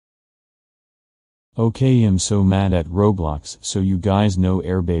Okay, I'm so mad at Roblox. So you guys know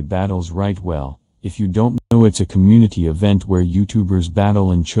airbay battles, right? Well, if you don't know, it's a community event where YouTubers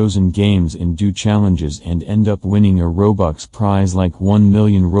battle in chosen games and do challenges and end up winning a Robux prize like 1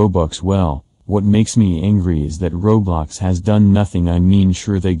 million Robux. Well, what makes me angry is that Roblox has done nothing. I mean,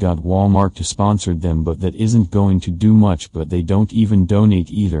 sure, they got Walmart to sponsor them, but that isn't going to do much. But they don't even donate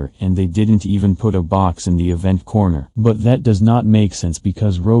either, and they didn't even put a box in the event corner. But that does not make sense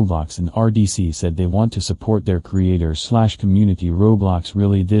because Roblox and RDC said they want to support their creators/community. Roblox,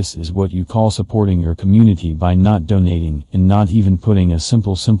 really, this is what you call supporting your community by not donating and not even putting a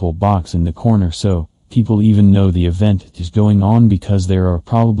simple box in the corner so people even know the event is going on, because there are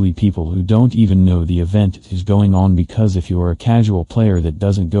probably people who don't even know the event is going on, because if you're a casual player that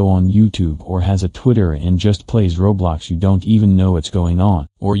doesn't go on YouTube or has a Twitter and just plays Roblox, you don't even know what's going on,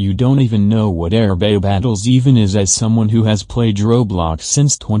 or you don't even know what airbay battles even is. As someone who has played Roblox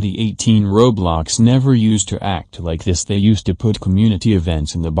since 2018, Roblox never used to act like this. They used to put community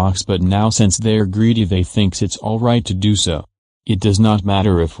events in the box, but now since they're greedy, they thinks it's alright to do so. It does not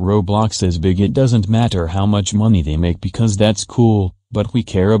matter if Roblox is big, it doesn't matter how much money they make, because that's cool, but we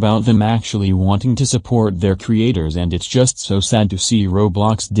care about them actually wanting to support their creators, and it's just so sad to see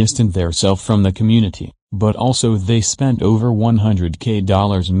Roblox distant theirself from the community. But also, they spent over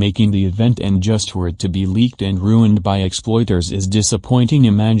 $100K making the event, and just for it to be leaked and ruined by exploiters is disappointing.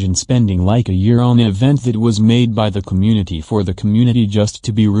 Imagine spending like a year on an event that was made by the community for the community just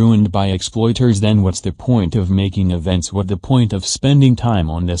to be ruined by exploiters. Then what's the point of making events? What the point of spending time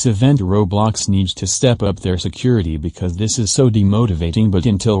on this event? Roblox needs to step up their security, because this is so demotivating. But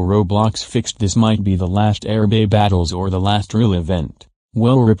until Roblox fixed this, might be the last airbay battles or the last real event.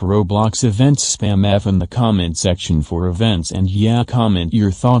 Well, rip Roblox events. Spam F in the comment section for events, and yeah, comment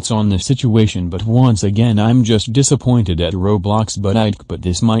your thoughts on the situation. But once again, I'm just disappointed at Roblox, but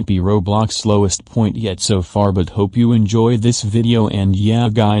this might be Roblox's lowest point yet so far. But hope you enjoyed this video, and yeah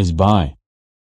guys, bye.